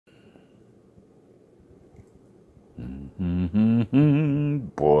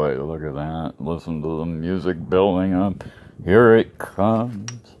Boy, look at that. Listen to the music building up. Here it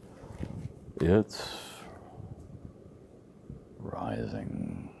comes. It's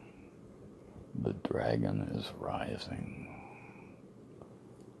rising. The dragon is rising.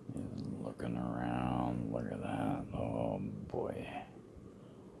 He's looking around. Look at that. Oh boy.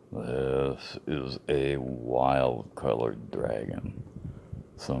 This is a wild colored dragon.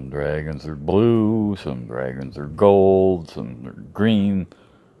 Some dragons are blue, some dragons are gold, some are green.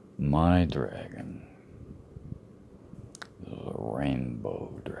 My dragon is a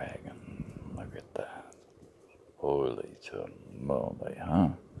rainbow dragon. Look at that. Holy tamale, huh?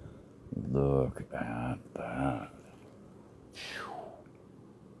 Look at that.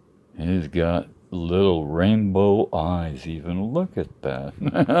 He's got little rainbow eyes even. Look at that.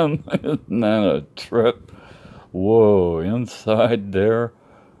 Isn't that a trip? Whoa, inside there,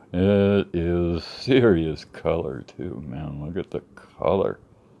 it is serious color too, man. Look at the color.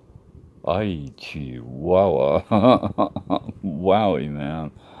 Ay, chihuahua. Wowie,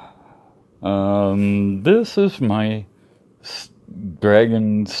 man. This is my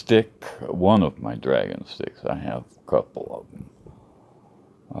dragon stick, one of my dragon sticks. I have a couple of them.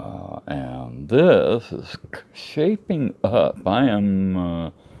 And this is shaping up. I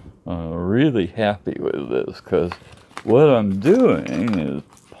am really happy with this because what I'm doing is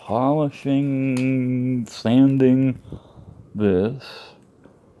polishing, sanding this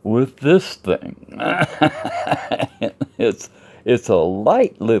with this thing. It's a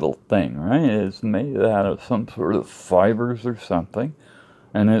light little thing, right? It's made out of some sort of fibers or something,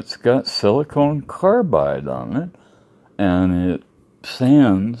 and it's got silicone carbide on it, and it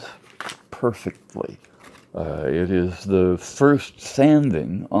sands perfectly. It is the first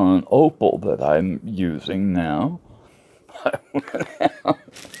sanding on opal that I'm using now. I went out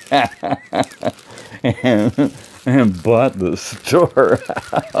and bought the store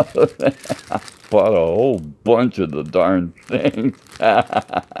out. Bought a whole bunch of the darn thing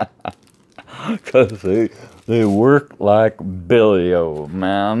because they work like Billy-O,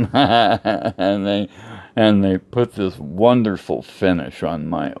 man. and they put this wonderful finish on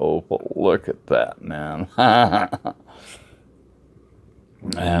my opal. Look at that, man.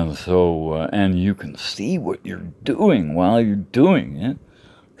 And so, and you can see what you're doing while you're doing it.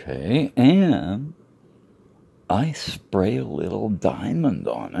 Okay, and I spray a little diamond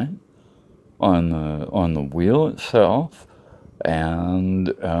on it, on the wheel itself, and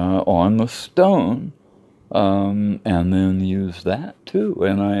on the stone, and then use that too.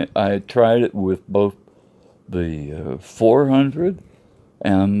 And I tried it with both the 400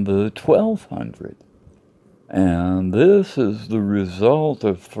 and the 1200. And this is the result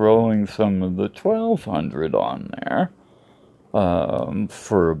of throwing some of the 1200 on there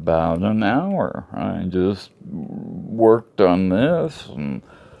for about an hour. I just worked on this and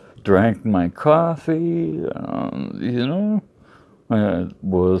drank my coffee. You know, it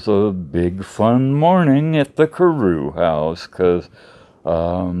was a big fun morning at the Carew house because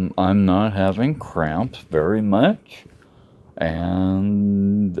I'm not having cramps very much,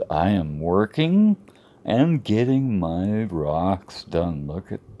 and I am working and getting my rocks done.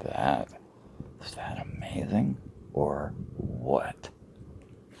 Look at that. Is that amazing? Or what?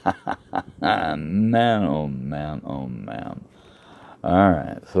 Man, oh man, oh man.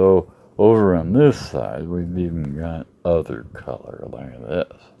 Alright, so over on this side, we've even got other color. Look at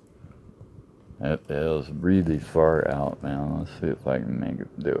this. It is really far out now. Let's see if I can make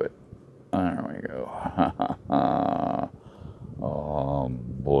it do it. There we go. Oh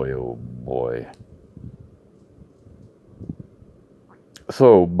boy, oh boy.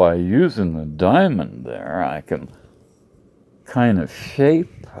 So by using the diamond there, I can kind of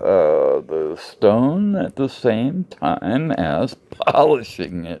shape the stone at the same time as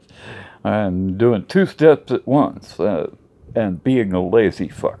polishing it. I'm doing two steps at once, and being a lazy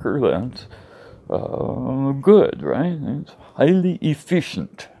fucker, that's good, right? It's highly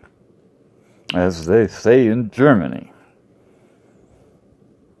efficient, as they say in Germany.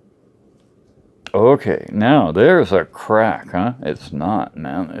 Okay, now there's a crack, huh? It's not,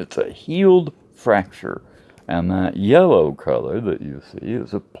 man. It's a healed fracture. And that yellow color that you see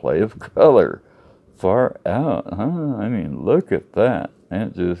is a play of color. Far out, huh? I mean, look at that.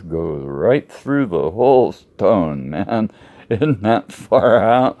 It just goes right through the whole stone, man. Isn't that far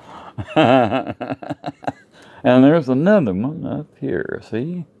out? And there's another one up here,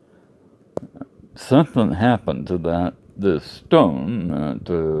 see? Something happened to this stone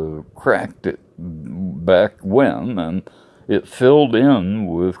that cracked it back when, and it filled in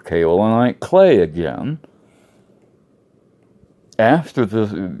with kaolinite clay again. After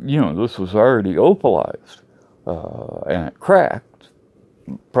this, you know, this was already opalized. and it cracked,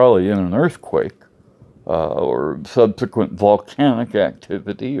 probably in an earthquake or subsequent volcanic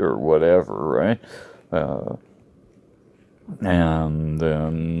activity or whatever, right? And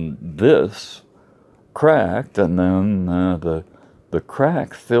then this cracked, and then the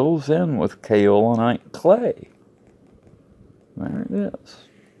crack fills in with kaolinite clay. There it is,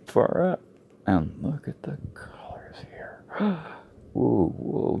 far up. And look at the colors here. Whoa,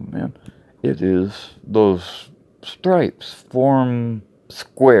 whoa, man. It is, those stripes form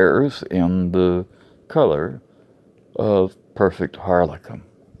squares in the color of perfect harlequin.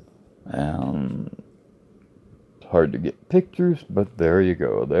 And it's hard to get pictures, but there you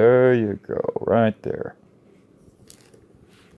go, right there.